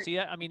 that's smart. See,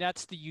 I mean,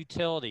 that's the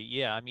utility.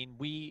 Yeah. I mean,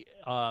 we,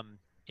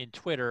 in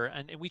Twitter,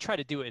 and we try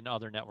to do it in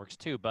other networks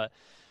too, but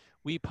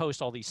we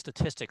post all these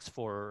statistics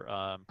for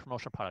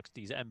promotional products,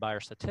 these end buyer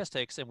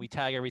statistics, and we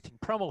tag everything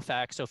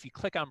PromoFact. So if you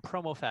click on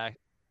PromoFact,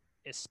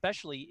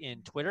 especially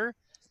in Twitter,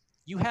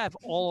 you have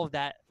all of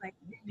that Like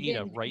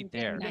data right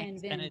there. And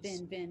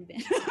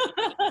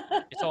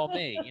it's all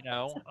me, you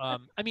know.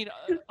 I mean,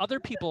 other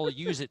people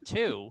use it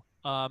too.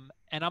 And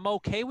I'm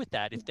okay with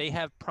that. If they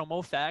have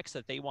promo facts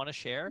that they want to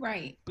share,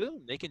 Right.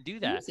 boom, they can do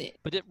that. Use it.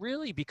 But it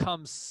really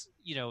becomes,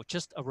 you know,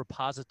 just a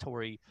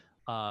repository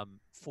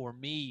for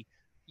me,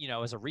 you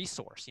know, as a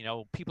resource. You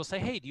know, people say,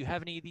 hey, do you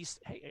have any of these?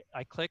 Hey,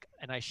 I click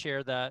and I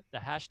share the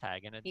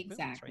hashtag, and boom,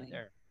 it's right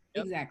there.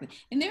 Yep. Exactly.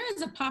 And there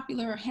is a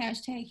popular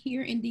hashtag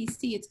here in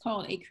DC. It's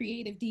called A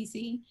Creative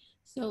DC.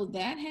 So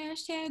that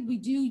hashtag, we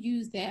do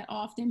use that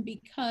often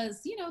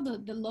because, you know,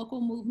 the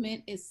local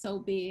movement is so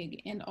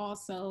big. And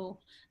also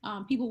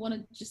people want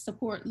to just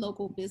support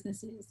local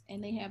businesses,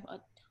 and they have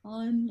a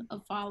ton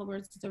of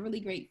followers. It's a really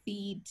great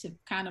feed to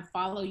kind of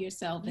follow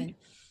yourself. And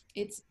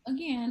it's,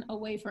 again, a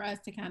way for us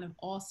to kind of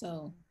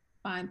also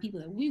find people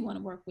that we want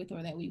to work with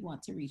or that we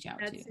want to reach out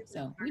to.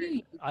 So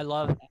I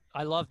love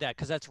that,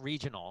 because that's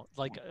regional.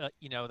 Like,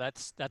 you know,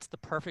 that's the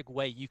perfect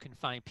way you can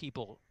find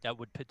people that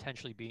would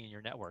potentially be in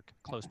your network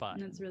close by.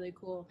 That's really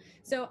cool.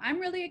 So I'm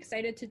really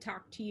excited to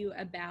talk to you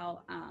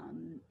about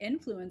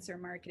influencer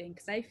marketing,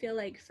 because I feel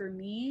like for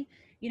me,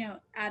 you know,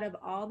 out of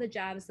all the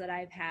jobs that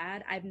I've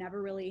had, I've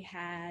never really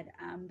had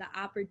the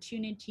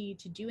opportunity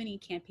to do any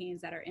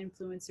campaigns that are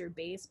influencer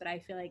based, but I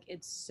feel like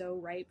it's so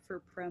ripe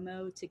for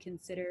promo to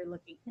consider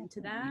looking into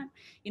that,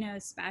 you know,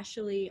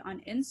 especially on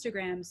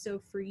Instagram.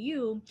 So for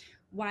you,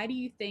 why do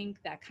you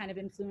think that kind of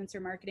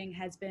influencer marketing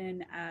has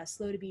been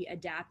slow to be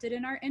adapted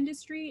in our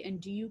industry?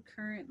 And do you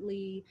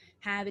currently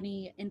have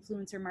any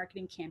influencer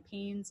marketing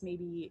campaigns,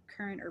 maybe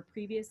current or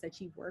previous,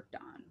 that you've worked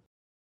on?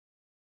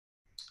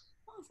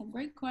 Awesome.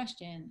 Great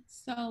question.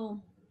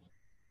 So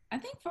I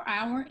think for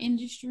our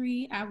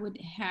industry, I would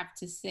have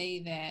to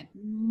say that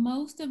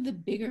most of the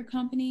bigger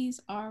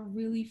companies are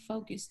really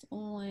focused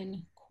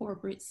on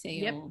corporate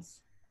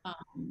sales. Yep.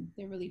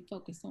 They're really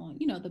focused on,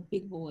 you know, the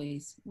big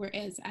boys.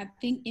 Whereas I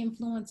think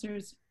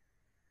influencers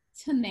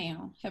to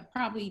now have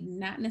probably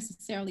not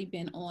necessarily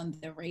been on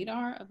the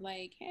radar of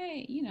like,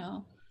 hey, you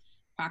know,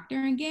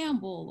 Procter and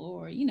Gamble,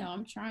 or, you know,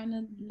 I'm trying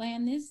to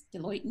land this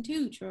Deloitte and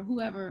Touche, or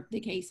whoever the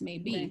case may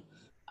be.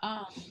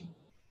 Right.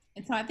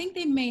 And so I think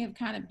they may have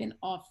kind of been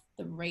off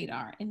the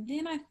radar. And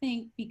then I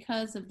think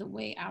because of the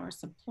way our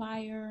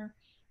supplier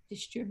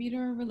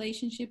distributor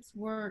relationships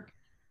work,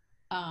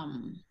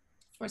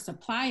 for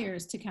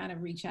suppliers to kind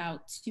of reach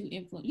out to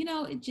influence, you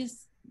know, it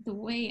just, the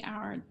way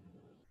our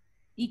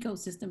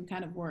ecosystem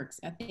kind of works,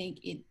 I think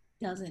it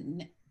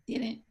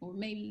didn't, or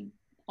maybe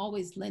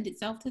always lend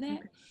itself to that.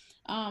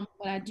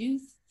 But I do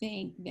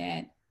think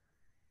that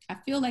I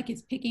feel like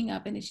it's picking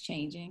up and it's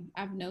changing.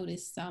 I've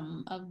noticed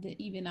some of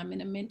even I'm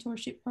in a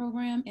mentorship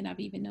program, and I've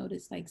even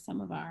noticed like some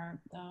of our,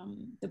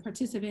 the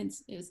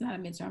participants, it's not a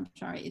mentor, I'm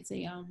sorry. It's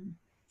a,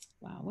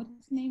 wow,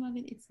 what's the name of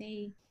it? It's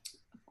a,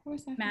 of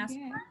course I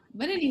forget.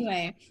 But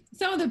anyway,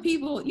 some of the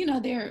people, you know,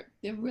 they're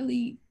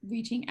really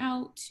reaching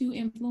out to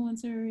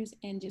influencers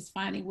and just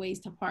finding ways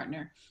to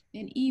partner.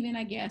 And even,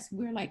 I guess,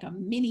 we're like a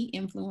mini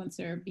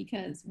influencer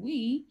because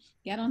we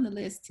got on the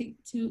list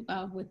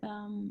with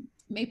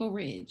Maple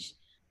Ridge.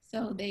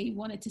 So they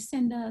wanted to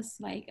send us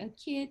like a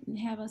kit and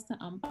have us to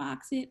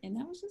unbox it. And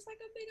that was just like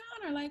a big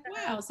honor. Like,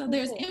 wow. So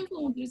there's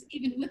influencers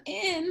even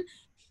within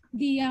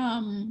the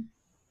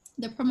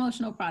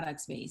promotional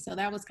product space. So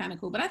that was kind of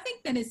cool. But I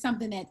think that it's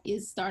something that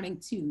is starting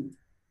to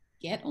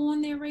get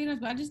on their radars,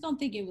 but I just don't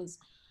think it was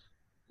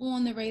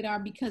on the radar,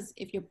 because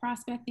if you're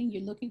prospecting,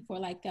 you're looking for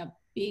like the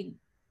big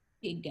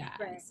guys.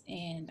 Right.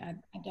 And I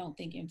don't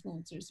think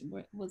influencers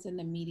was an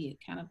immediate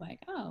kind of like,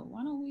 oh,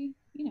 why don't we,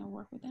 you know,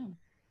 work with them?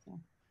 So.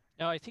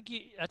 No, I think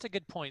that's a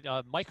good point.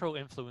 Micro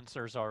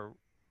influencers are,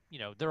 you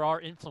know, there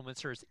are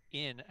influencers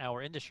in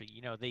our industry.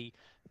 You know, they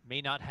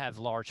may not have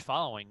large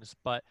followings,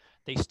 but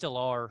they still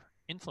are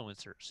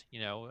influencers.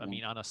 You know, I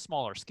mean, on a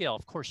smaller scale.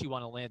 Of course, you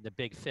want to land the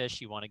big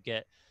fish. You want to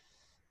get,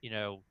 you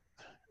know,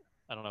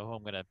 I don't know who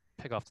I'm going to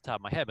pick off the top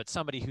of my head, but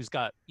somebody who's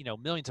got, you know,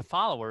 millions of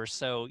followers.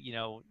 So, you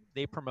know,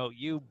 they promote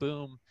you,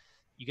 boom,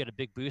 you get a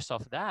big boost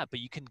off of that. But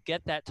you can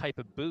get that type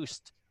of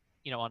boost,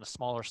 you know, on a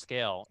smaller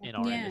scale in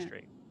our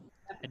industry.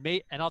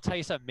 And I'll tell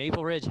you something,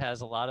 Maple Ridge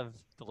has a lot of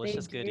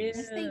delicious goodies.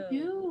 Yes, they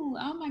do.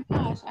 Oh my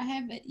gosh. I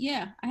have it.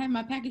 Yeah. I have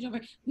my package over.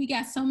 We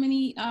got so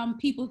many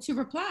people to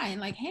reply and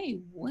like,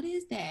 hey, what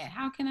is that?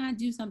 How can I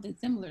do something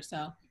similar?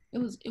 So it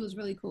was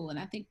really cool. And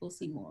I think we'll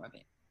see more of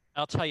it.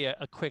 I'll tell you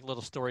a quick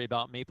little story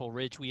about Maple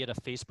Ridge. We had a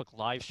Facebook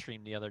live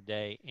stream the other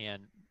day,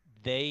 and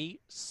they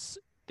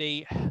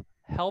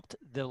helped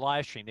the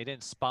live stream. They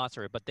didn't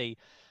sponsor it, but they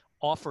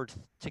offered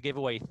to give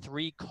away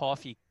 3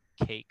 coffee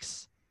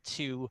cakes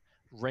to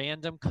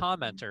random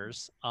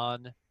commenters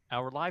on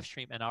our live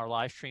stream. And our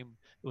live stream,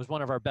 it was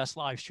one of our best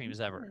live streams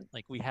ever.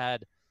 Like, we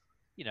had,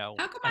 you know,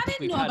 how come I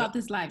didn't know about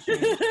this live stream?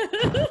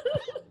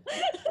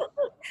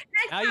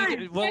 Now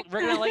well,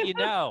 we're gonna let you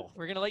know.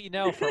 We're gonna let you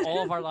know for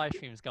all of our live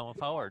streams going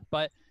forward.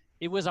 But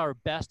it was our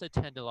best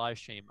attended live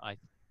stream. I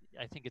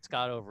think it's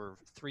got over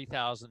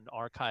 3,000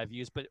 archive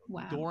views. But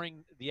Wow.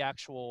 during the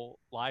actual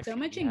live So stream,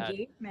 much we had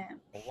engagement.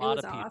 a lot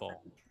It of was people.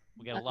 awesome.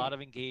 We got a lot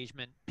of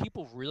engagement.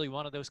 People really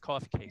wanted those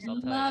coffee cakes. I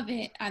I'll tell love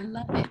it. I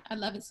love it. I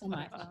love it so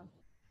much.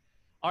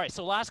 All right.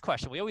 So last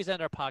question. We always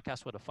end our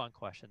podcast with a fun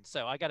question.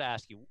 So I got to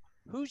ask you,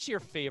 who's your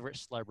favorite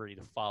celebrity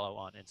to follow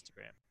on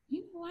Instagram?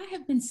 You know, I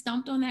have been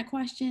stumped on that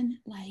question.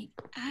 Like,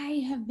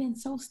 I have been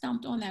so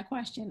stumped on that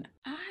question.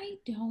 I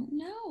don't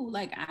know.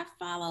 Like, I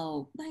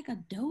follow like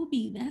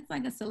Adobe. That's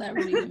like a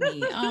celebrity to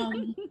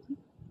me.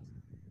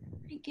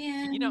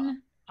 Again, You know,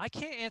 I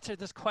can't answer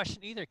this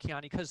question either,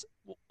 Kiani, because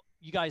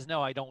you guys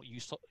know I don't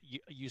use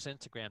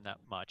Instagram that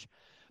much,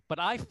 but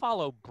I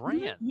follow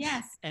brands.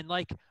 yes. And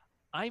like,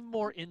 I'm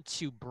more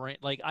into brand.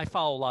 Like, I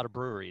follow a lot of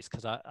breweries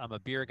because I'm a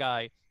beer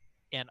guy,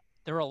 and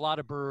there are a lot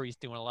of breweries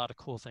doing a lot of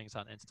cool things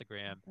on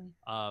Instagram.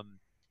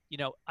 You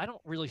know, I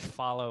don't really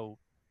follow,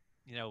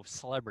 you know,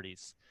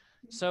 celebrities.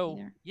 So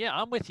yeah,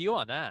 I'm with you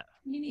on that.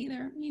 Me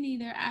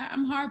neither.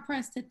 I'm hard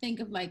pressed to think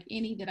of like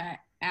any that I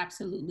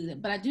absolutely,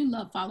 but I do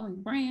love following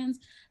brands.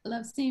 I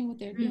love seeing what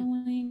they're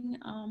doing.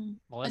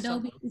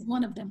 Adobe is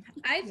one of them.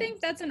 I think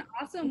that's an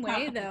awesome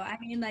way though. I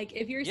mean, like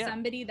if you're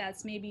somebody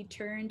that's maybe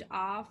turned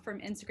off from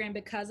Instagram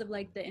because of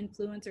like the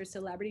influencer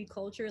celebrity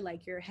culture,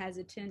 like you're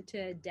hesitant to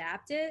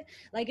adapt it.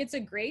 Like it's a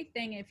great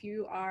thing if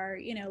you are,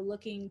 you know,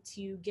 looking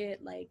to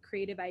get like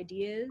creative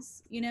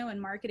ideas, you know, and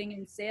marketing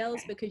and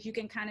sales, because you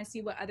can kind of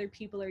see what other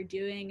people are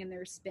doing and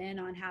their spin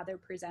on how they're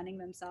presenting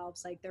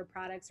themselves, like their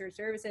products or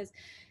services.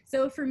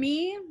 So for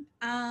me,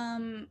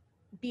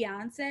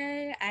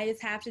 Beyonce, I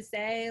just have to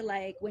say,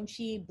 like when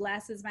she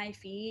blesses my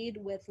feed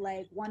with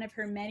like one of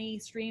her many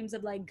streams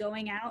of like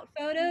going out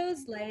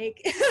photos,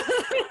 like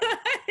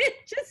it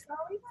just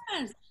always.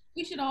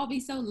 We should all be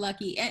so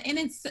lucky, and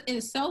it's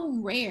so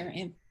rare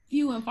and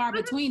few and far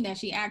between that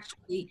she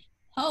actually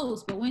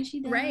post, but when she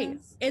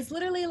does, it's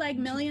literally like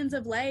millions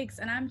of likes,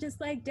 and I'm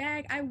just like,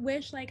 dag, I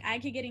wish like I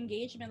could get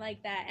engagement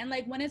like that. And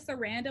like when it's a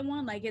random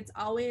one, like it's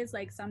always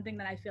like something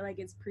that I feel like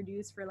is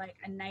produced for like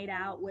a night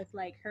out with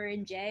like her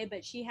and Jay.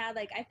 But she had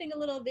like, I think, a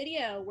little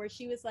video where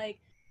she was like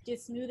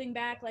just smoothing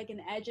back like an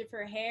edge of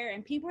her hair,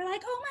 and people were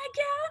like, oh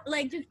my god,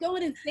 like just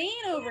going insane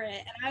over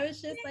it. And I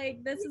was just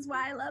like, this is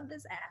why I love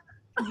this app.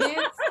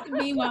 Yes,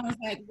 meanwhile I was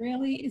like,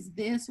 really, is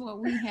this what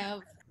we have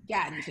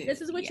gotten to?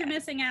 This is what you're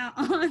missing out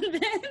on,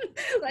 Vince.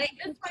 Like,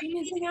 this is what you're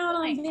missing out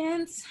on,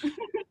 Vince.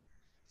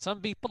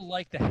 Some people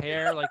like the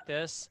hair like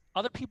this.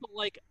 Other people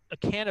like a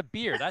can of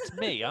beer. That's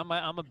me. I'm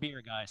a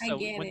beer guy. So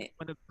when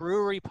a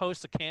brewery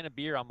posts a can of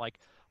beer, I'm like,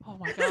 oh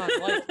my god,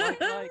 like.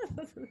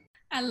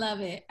 I love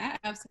it. I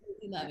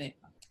absolutely love it.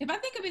 If I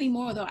think of any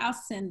more though, I'll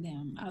send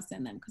them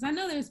because I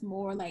know there's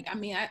more. Like, I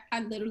mean, I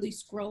literally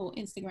scroll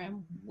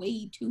Instagram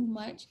way too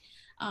much,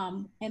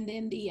 and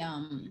then the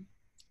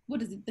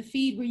what is it? The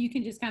feed where you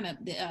can just kind of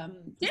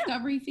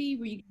discovery feed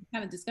where you can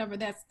kind of discover.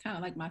 That's kind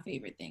of like my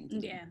favorite thing.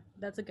 Yeah,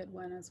 that's a good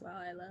one as well.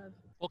 I love.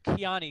 Well,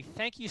 Kiani,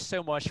 thank you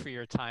so much for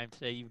your time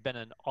today. You've been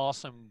an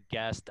awesome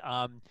guest.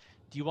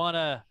 Do you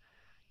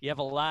have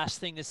a last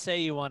thing to say?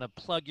 You want to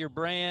plug your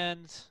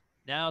brand?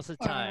 Now's the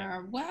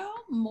time. Well,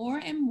 more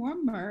and more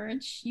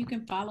merch. You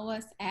can follow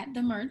us at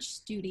the Merch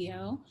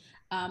Studio.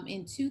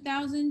 In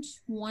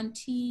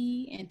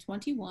 2020 and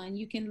 21,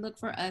 you can look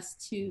for us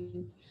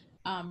to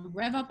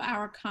rev up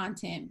our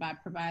content by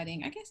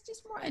providing, I guess,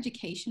 just more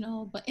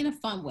educational, but in a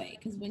fun way.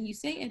 Because when you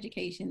say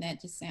education,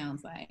 that just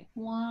sounds like,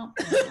 well,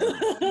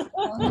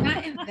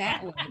 not in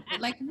that way,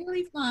 but like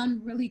really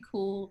fun, really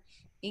cool,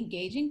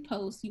 engaging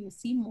posts. You will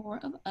see more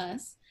of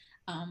us.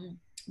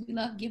 We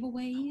love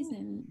giveaways,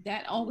 and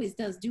that always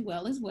does do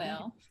well as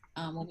well.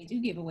 When we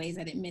do giveaways,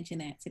 I didn't mention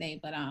that today,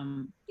 but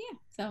yeah,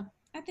 so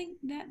I think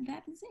that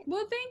is it.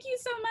 Well, thank you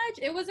so much.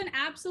 It was an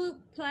absolute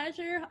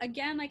pleasure.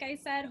 Again, like I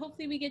said,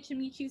 hopefully we get to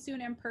meet you soon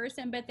in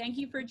person, but thank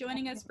you for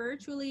joining us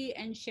virtually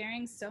and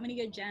sharing so many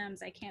good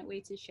gems. I can't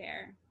wait to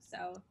share.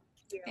 So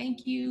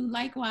thank you.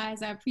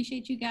 Likewise, I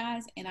appreciate you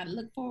guys, and I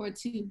look forward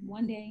to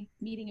one day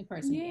meeting in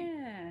person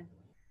again.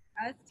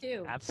 Us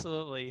too.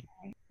 Absolutely.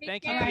 Right.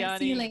 Thank you, Kiani. Kiani.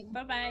 See you later.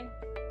 Bye-bye.